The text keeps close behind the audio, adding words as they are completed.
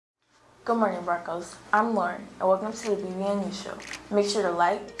Good morning, Broncos. I'm Lauren, and welcome to the BBN News Show. Make sure to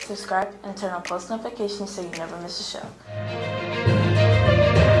like, subscribe, and turn on post notifications so you never miss a show.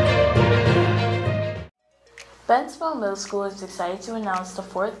 Bentonville Middle School is excited to announce the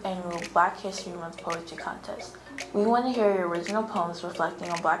 4th annual Black History Month Poetry Contest. We want to hear your original poems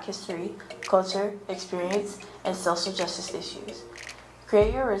reflecting on Black history, culture, experience, and social justice issues.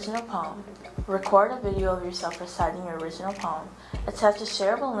 Create your original poem, record a video of yourself reciting your original poem, attach a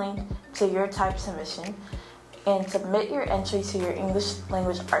shareable link to your typed submission, and submit your entry to your English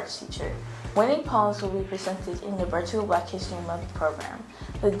language arts teacher. Winning poems will be presented in the virtual Black History Month program.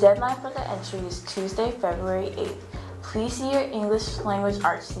 The deadline for the entry is Tuesday, February 8th. Please see your English language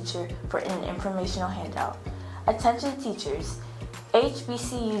arts teacher for an informational handout. Attention teachers,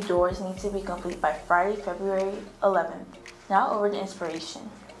 HBCU doors need to be complete by Friday, February 11th. Now over to inspiration.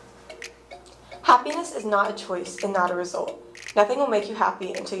 Happiness is not a choice and not a result. Nothing will make you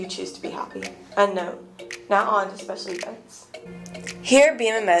happy until you choose to be happy. Unknown. Now on to special events. Here at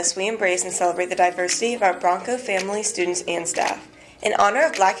BMMS, we embrace and celebrate the diversity of our Bronco family, students, and staff. In honor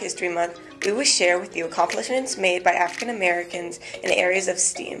of Black History Month, we will share with you accomplishments made by African Americans in areas of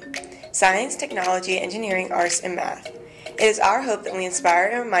STEAM: science, technology, engineering, arts, and math. It is our hope that we inspire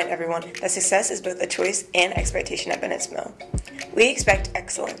and remind everyone that success is both a choice and expectation at Bennett's Mill. We expect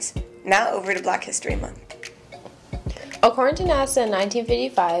excellence. Now over to Black History Month. According to NASA in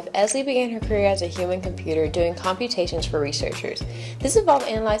 1955, Esley began her career as a human computer doing computations for researchers. This involved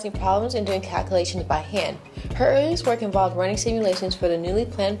analyzing problems and doing calculations by hand. Her earliest work involved running simulations for the newly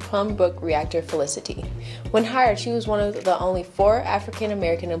planned Plum Brook reactor Felicity. When hired, she was one of the only 4 African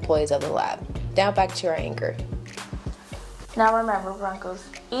American employees of the lab. Now back to our anchor. Now remember, Broncos,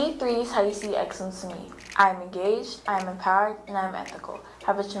 E3 is how you see excellence in me. I am engaged, I am empowered, and I am ethical.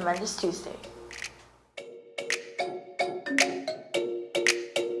 Have a tremendous Tuesday.